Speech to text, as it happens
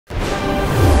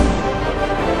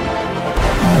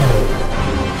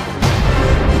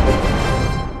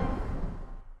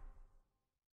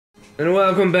And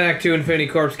welcome back to Infinity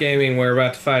Corpse Gaming. We're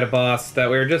about to fight a boss that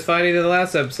we were just fighting in the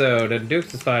last episode, and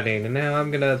Dukes is fighting, and now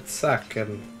I'm gonna suck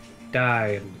and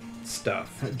die and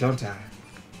stuff. Don't die.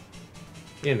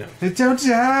 You know. Don't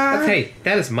die! Hey,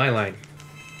 that is my line.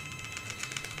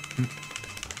 You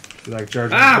like Jar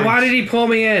Jar Ah, why did he pull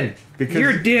me in? Because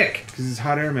You're a dick. Because he's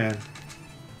Hot Air Man.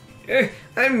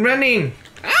 I'm running.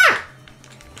 Ah!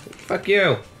 Fuck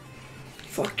you.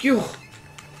 Fuck you.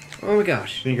 Oh my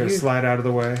gosh. Then you gotta slide out of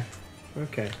the way.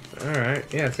 Okay.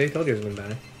 Alright. Yeah, see, I told you I was gonna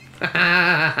die. Ha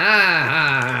ha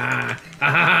ha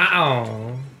ha ha.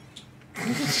 Oh.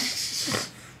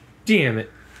 Damn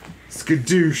it.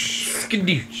 Skadoosh.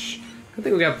 Skadoosh. I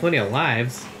think we got plenty of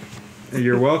lives. Hey,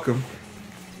 you're welcome.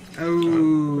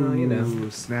 Oh, well, you know.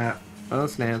 Snap. Oh,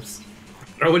 snaps.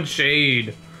 Throwing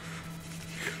shade.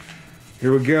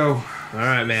 Here we go.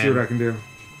 Alright, man. See what I can do.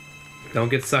 Don't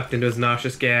get sucked into his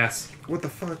nauseous gas. What the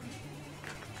fuck?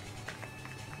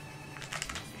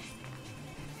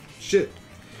 Shit.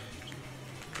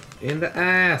 In the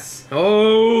ass.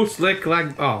 Oh, slick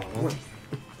like... Oh. What?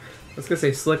 I was gonna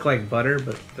say slick like butter,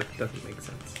 but that doesn't make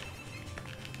sense.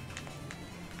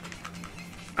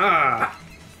 Ah!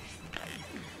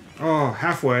 Oh,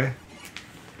 halfway.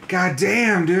 God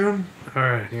damn, dude.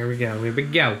 Alright, here we go. Here we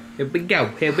go. Here we go.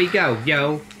 Here we go,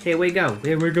 yo. Here we go.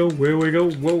 Here we go. Here we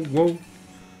go. Whoa, whoa.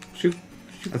 Shoot.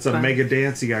 Shoot. That's a mega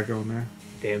dance you got going there.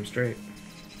 Damn straight.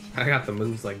 I got the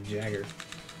moves like Jagger.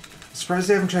 Surprised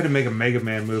they haven't tried to make a Mega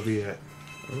Man movie yet.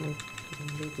 Oh,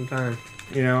 take some time.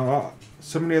 You know,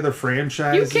 so many other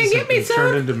franchises You can't get have me, been son.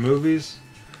 turned into movies.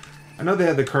 I know they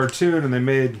had the cartoon and they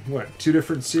made, what, 2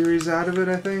 different series out of it,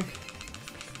 I think?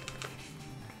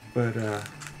 But,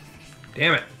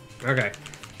 Damn it. Okay.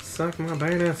 Suck my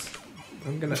penis.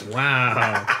 I'm gonna...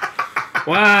 Wow.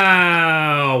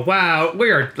 Wow. Wow. We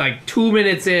are like 2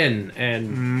 minutes in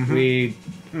and we...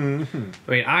 I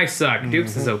mean, I suck.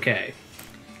 Dukes is okay.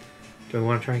 Do we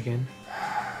want to try again?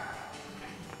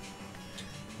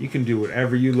 you can do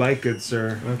whatever you like, good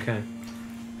sir. Okay.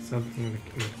 So I'm gonna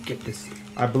get this.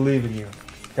 I believe in you.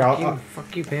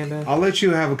 Fuck you, Panda. I'll let you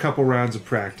have a couple rounds of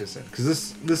practice in,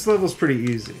 because this level's pretty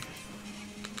easy.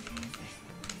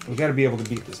 We got to be able to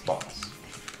beat this boss.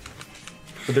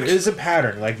 But there is a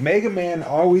pattern. Like, Mega Man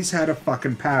always had a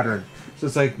fucking pattern. So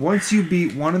it's like, once you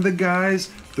beat one of the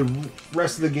guys, the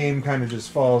rest of the game kind of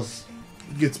just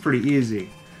gets pretty easy.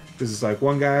 Because it's like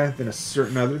one guy, then a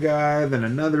certain other guy, then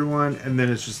another one, and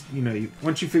then it's just, you know,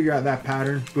 once you figure out that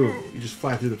pattern, boom, you just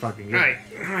fly through the fucking game.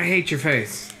 I hate your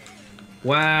face.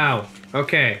 Wow.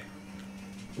 Okay.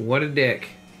 What a dick.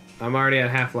 I'm already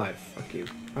at half-life. Fuck you.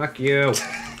 Fuck you.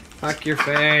 Fuck your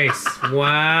face.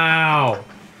 Wow.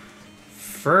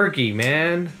 Fergie,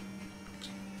 man.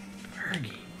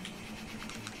 Fergie.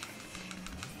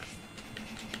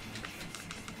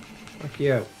 Fuck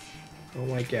you. Don't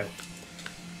like you.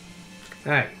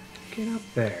 Hey, get up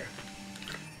there.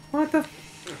 What the?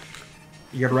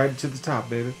 You gotta ride it to the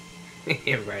top, baby.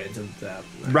 Right into the top.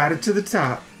 Ride it to the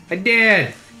top. I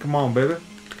did. Come on, baby.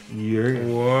 Yeah.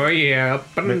 Oh yeah,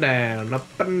 up and down,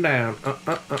 up and down.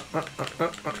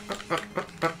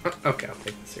 Okay, I'll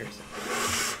take this seriously.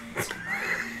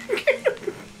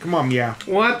 Come on, yeah.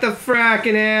 What the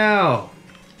frackin' hell?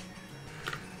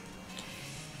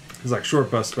 It's like short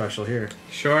bus special here.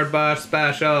 Short bus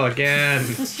special again.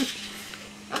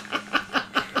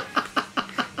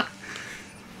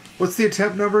 What's the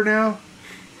attempt number now?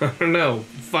 I don't know.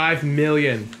 5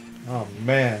 million. Oh,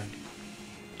 man.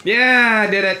 Yeah, I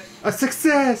did it. A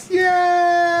success! Yay!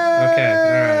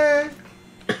 Okay,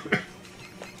 alright.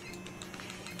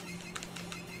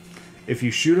 If you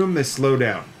shoot them, they slow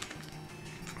down.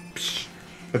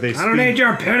 But they I don't need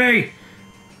your pity.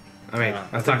 I mean, I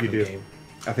that's think not you the do. game.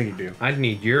 I think you do. I'd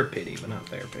need your pity, but not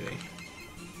their pity.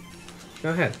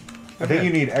 Go ahead. I think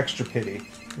you need extra pity.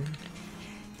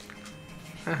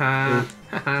 Haha.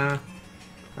 Haha.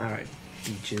 Alright,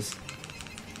 beaches.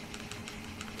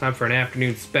 Time for an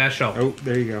afternoon special. Oh,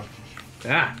 there you go.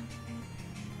 Ah.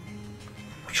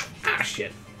 Ah,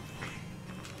 shit.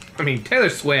 I mean, Taylor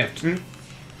Swift.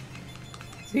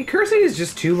 See, cursing is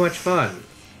just too much fun.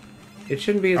 It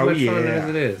shouldn't be as much fun as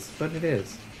it is, but it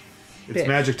is. It's Bitch.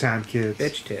 magic time, kids.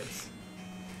 Bitch tits.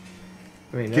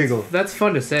 I mean, Giggle. that's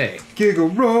fun to say.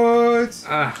 Giggle roids!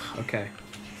 Ah, okay.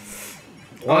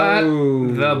 What Oh.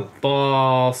 the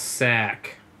ball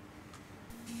sack?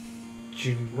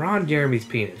 Ron Jeremy's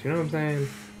penis, you know what I'm saying?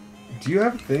 Do you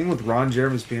have a thing with Ron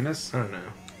Jeremy's penis? I don't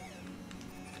know.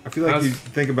 I feel like you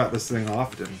think about this thing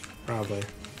often. Probably.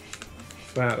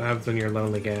 That happens when you're a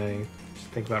lonely guy. Just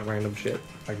think about random shit.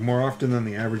 Like, more often than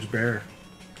the average bear.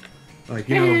 Like,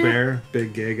 you know, a bear,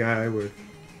 big gay guy with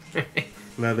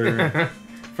leather.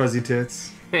 Fuzzy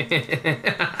tits.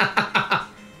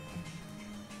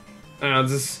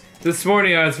 This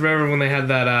morning I just remember when they had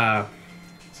that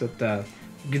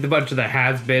get a bunch of the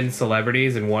has-been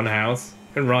celebrities in one house,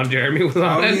 and Ron Jeremy was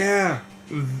on it. Oh yeah.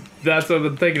 That's what I've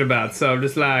been thinking about. So I'm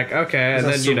just like, okay, Is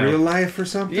and that then you know, Real Life or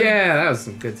something? yeah, that was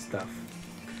some good stuff.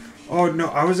 Oh no,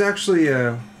 I was actually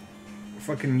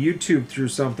fucking YouTube threw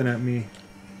something at me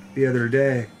the other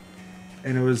day,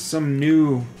 and it was some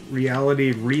new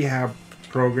reality rehab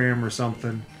program or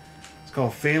something. It's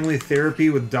called Family Therapy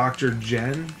with Dr.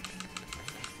 Jen.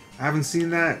 I haven't seen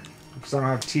that because I don't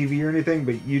have TV or anything,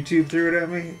 but YouTube threw it at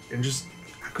me, and just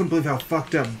I couldn't believe how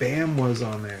fucked up Bam was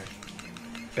on there.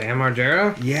 Bam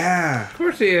Margera? Yeah. Of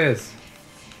course he is.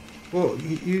 Well,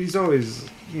 he's always,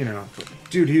 you know,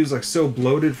 dude, he was like so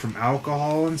bloated from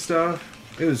alcohol and stuff.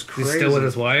 It was crazy. He's still with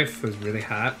his wife, who's really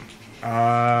hot.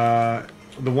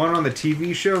 The one on the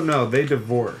TV show, no, they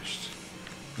divorced.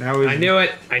 Now I knew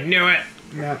it.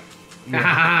 Yeah.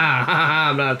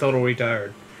 I'm not a total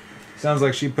retard. Sounds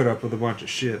like she put up with a bunch of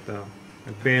shit though.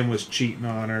 Like Bam was cheating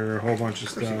on her, a whole bunch of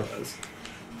Of course he stuff. was.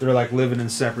 They're like living in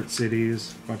separate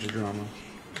cities, bunch of drama.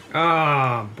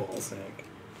 Ah, ballsack.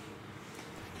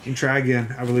 You can try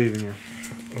again. I believe in you.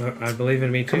 Well, I believe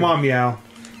in me too. Come on, Meow.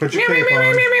 Put your cape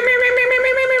on.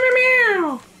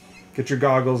 Get your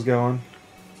goggles going.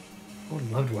 I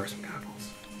would love to wear some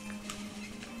goggles.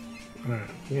 Alright,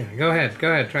 yeah, go ahead.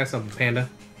 Try something, Panda.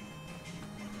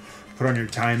 Put on your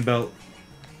time belt.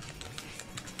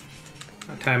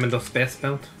 A time and the space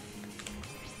belt.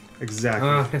 Exactly.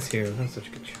 Oh, that's Hero. That's such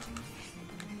a good show.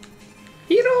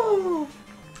 Hero!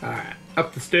 Alright,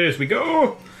 up the stairs we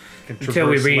go! Can until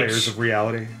we traverse reach layers of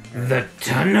reality. The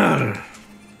tunnel!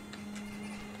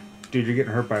 Dude, you're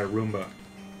getting hurt by a Roomba.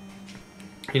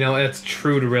 You know, it's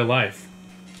true to real life.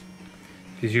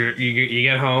 Because you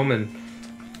get home and...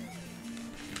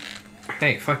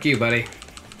 Hey, fuck you, buddy.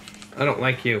 I don't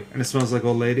like you. And it smells like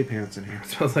old lady pants in here. It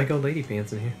smells like old lady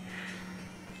pants in here.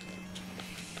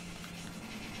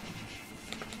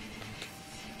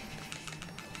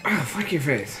 Oh, fuck your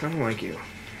face. I don't like you.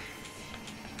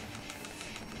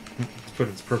 Let's put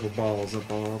its purple balls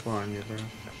all up on you, bro.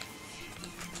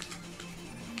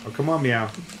 Oh, come on, Meow.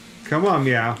 Come on,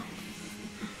 Meow.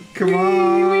 Come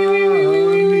on,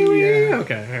 Meow.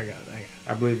 Okay, I got it.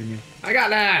 I believe in you. I got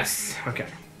this! Okay.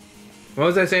 What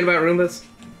was I saying about Roombas?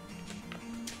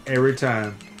 Every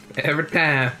time. Every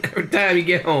time you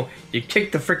get home, you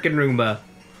kick the frickin' Roomba.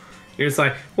 You're just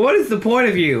like, what is the point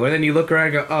of you? And then you look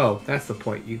around and go, oh, that's the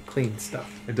point. You clean stuff.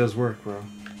 It does work, bro.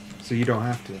 So you don't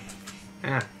have to.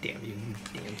 Ah, damn you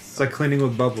damn It's like cleaning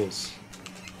with bubbles.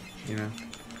 You know?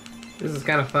 This is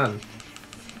kind of fun.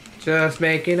 Just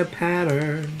making a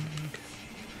pattern.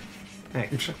 Hey,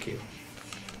 fuck you.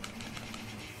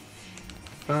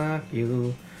 Fuck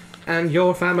you. And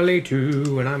your family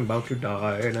too, and I'm about to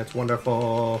die, and that's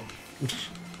wonderful.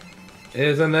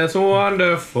 Isn't this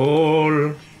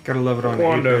wonderful? Gotta love it on the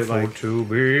Wonderful like to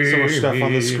be. so much stuff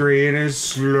on the screen is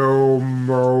slow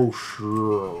motion.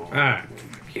 Alright,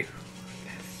 fuck you.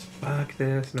 Fuck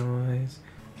this noise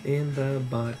in the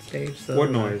butt stage. So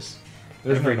What noise?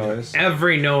 There's no noise.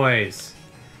 Every noise.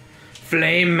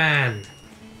 Flame Man,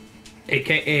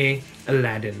 aka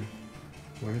Aladdin.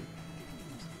 What?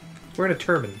 We're in a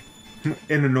turban.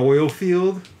 In an oil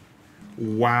field?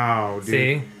 Wow, dude.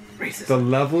 See? Racism. The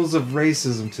levels of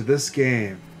racism to this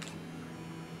game.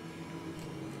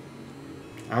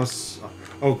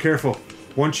 Oh, careful.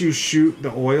 Once you shoot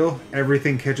the oil,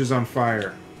 everything catches on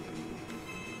fire.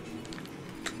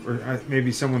 Or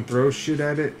maybe someone throws shit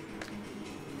at it.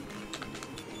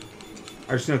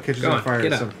 I just know it catches on fire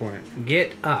at some point.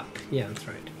 Get up. Yeah, that's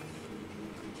right.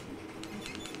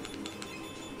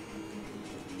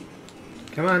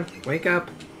 Come on, wake up.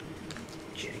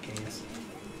 Jackass.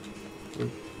 Wait,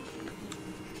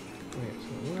 so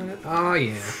what? Oh,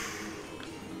 yeah.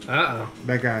 Uh-oh.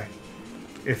 That guy.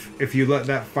 If you let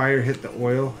that fire hit the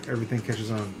oil, everything catches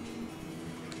on.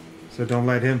 So don't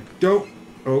let him. Don't.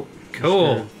 Oh.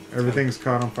 Cool. Everything's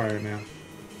caught on fire now.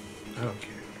 I don't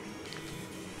care.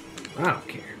 I don't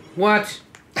care. What?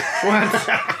 What?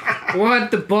 What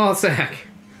the ballsack?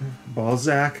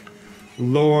 Balzac?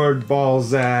 Lord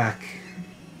Balzac.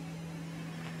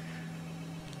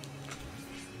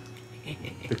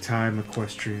 The time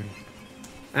equestrian.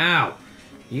 Ow.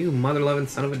 You mother-loving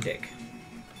son of a dick.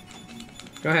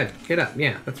 Go ahead. Get up.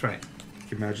 Yeah, that's right.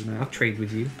 Can you imagine I'll that? trade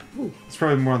with you. Ooh. It's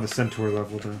probably more on the centaur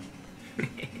level, though.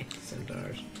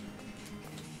 Centaurs.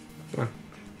 Come on.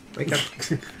 Wake up.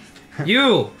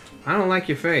 You! I don't like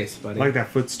your face, buddy. Like that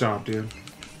foot stomp, dude.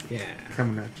 Yeah.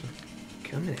 Coming at you.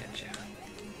 Coming at ya.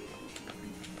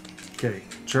 Okay,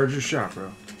 charge your shot,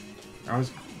 bro. I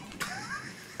was.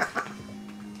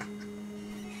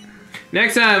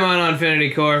 Next time on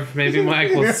Infinity Corp, maybe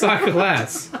Mike will suck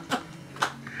less.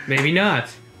 Maybe not.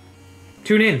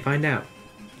 Tune in, find out.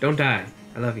 Don't die.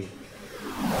 I love you.